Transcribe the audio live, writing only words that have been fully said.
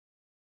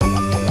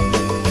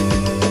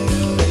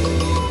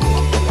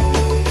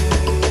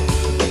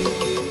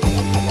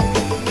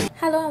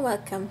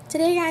welcome.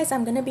 Today guys,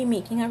 I'm going to be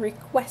making a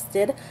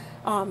requested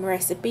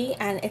recipe,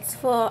 and it's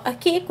for a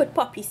cake with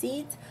poppy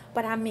seeds,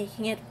 but I'm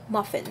making it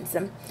muffins.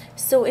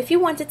 So if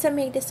you wanted to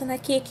make this on a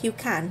cake, you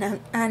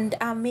can, and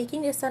I'm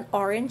making this an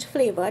orange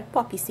flavored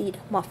poppy seed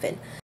muffin.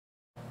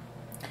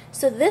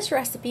 So this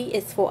recipe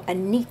is for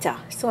Anita.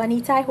 So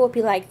Anita, I hope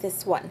you like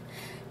this one.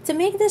 To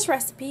make this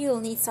recipe,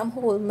 you'll need some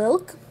whole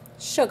milk,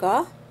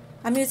 sugar.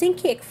 I'm using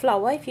cake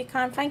flour. If you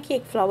can't find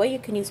cake flour, you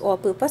can use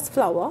all-purpose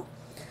flour.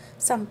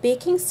 Some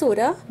baking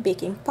soda,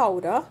 baking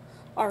powder,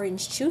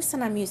 orange juice,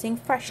 and I'm using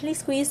freshly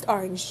squeezed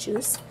orange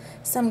juice,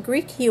 some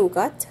Greek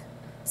yogurt,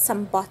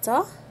 some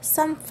butter,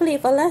 some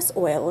flavorless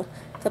oil,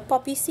 the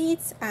poppy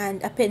seeds,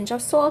 and a pinch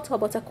of salt, or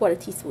about a quarter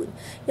teaspoon.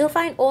 You'll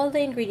find all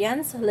the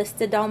ingredients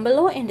listed down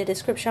below in the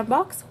description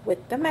box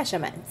with the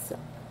measurements.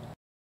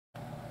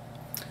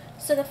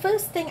 So the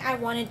first thing I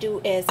want to do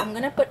is I'm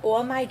going to put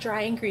all my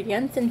dry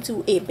ingredients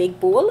into a big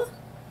bowl.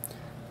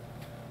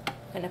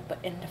 I'm going to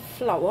put in the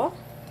flour,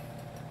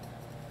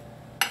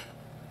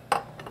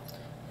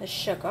 the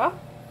sugar,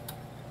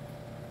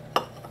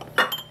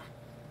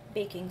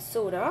 baking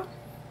soda,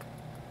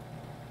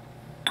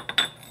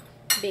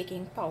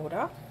 baking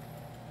powder,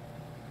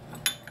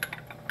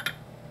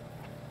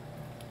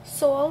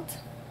 salt,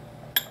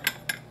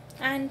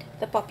 and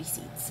the poppy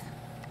seeds.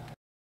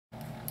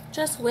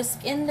 Just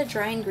whisk in the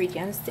dry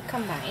ingredients to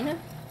combine.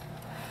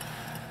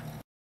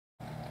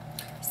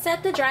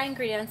 Set the dry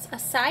ingredients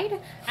aside,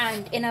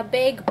 and in a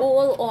big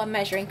bowl or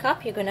measuring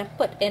cup, you're going to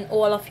put in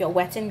all of your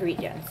wet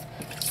ingredients.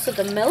 So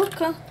the milk,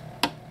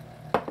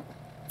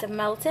 the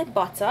melted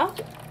butter,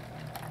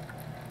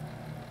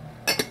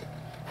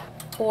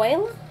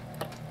 oil,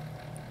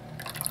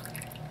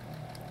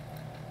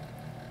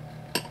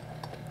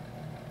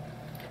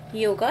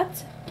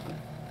 yogurt,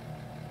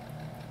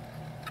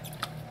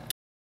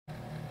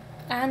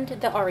 and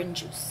the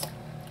orange juice.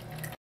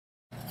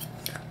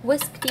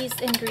 Whisk these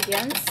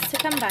ingredients to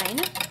combine.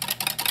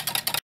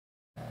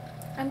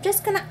 I'm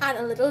just going to add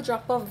a little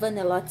drop of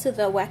vanilla to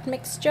the wet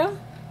mixture.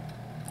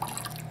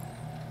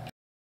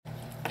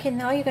 Okay,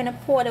 now you're going to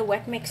pour the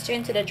wet mixture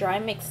into the dry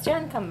mixture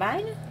and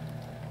combine.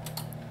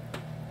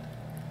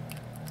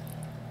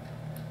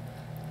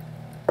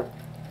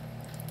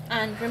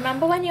 And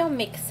remember, when you're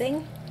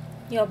mixing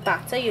your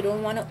batter, you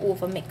don't want to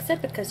over mix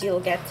it because you'll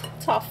get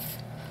tough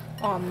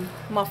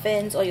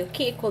muffins, or your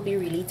cake will be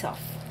really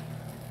tough.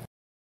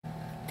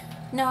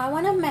 Now I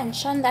want to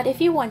mention that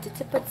if you wanted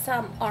to put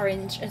some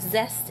orange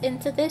zest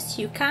into this,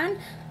 you can.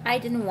 I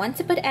didn't want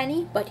to put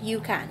any, but you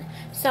can.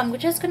 So I'm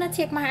just going to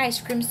take my ice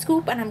cream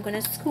scoop and I'm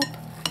going to scoop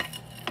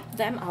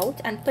them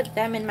out and put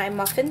them in my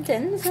muffin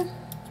tins.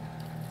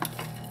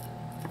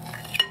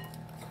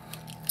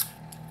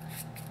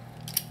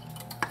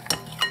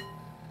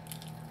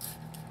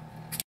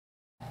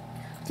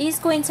 These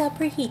go into a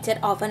preheated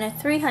oven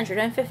at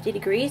 350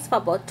 degrees for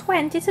about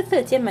 20 to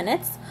 30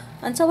 minutes,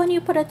 until when you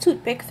put a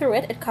toothpick through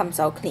it, it comes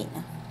out clean.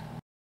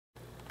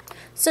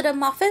 So the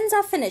muffins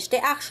are finished. They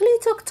actually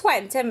took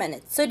 20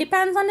 minutes. So it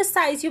depends on the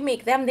size you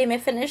make them. They may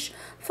finish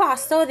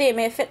faster, or they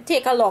may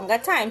take a longer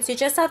time. So you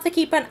just have to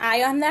keep an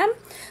eye on them.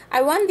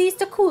 I want these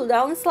to cool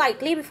down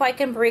slightly before I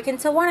can break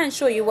into one and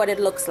show you what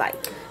it looks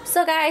like.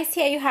 So guys,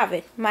 here you have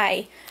it,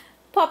 my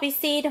poppy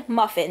seed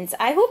muffins.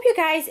 I hope you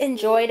guys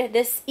enjoyed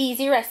this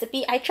easy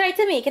recipe. I tried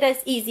to make it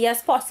as easy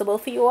as possible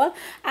for you all.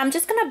 I'm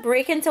just gonna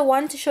break into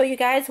one to show you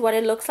guys what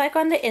it looks like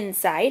on the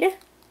inside.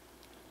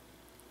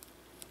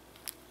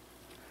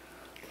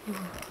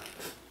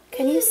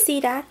 Can you see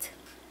that?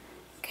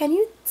 Can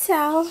you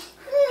tell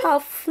how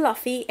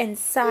fluffy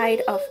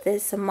inside of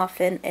this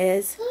muffin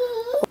is?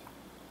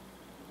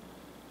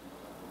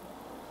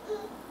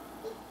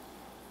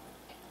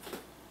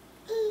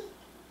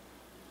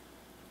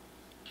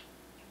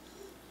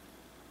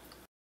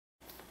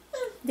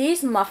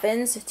 These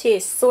muffins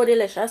taste so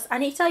delicious.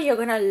 Anita, you're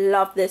gonna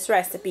love this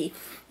recipe.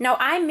 Now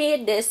I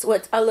made this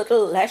with a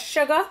little less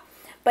sugar,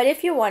 but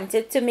if you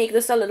wanted to make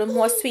this a little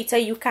more sweeter,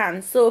 you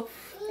can. So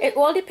it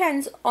all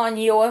depends on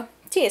your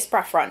taste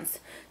preference.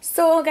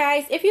 So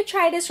guys, if you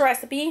try this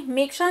recipe,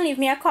 make sure and leave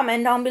me a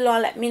comment down below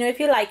and let me know if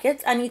you like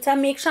it. Anita,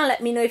 make sure and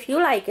let me know if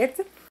you like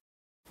it.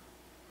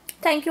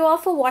 Thank you all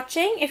for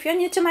watching. If you're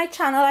new to my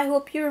channel, I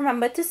hope you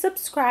remember to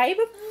subscribe.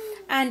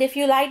 And if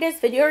you like this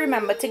video,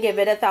 remember to give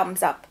it a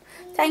thumbs up.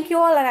 Thank you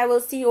all, and I will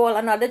see you all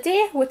another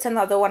day with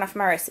another one of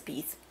my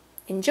recipes.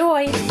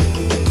 Enjoy!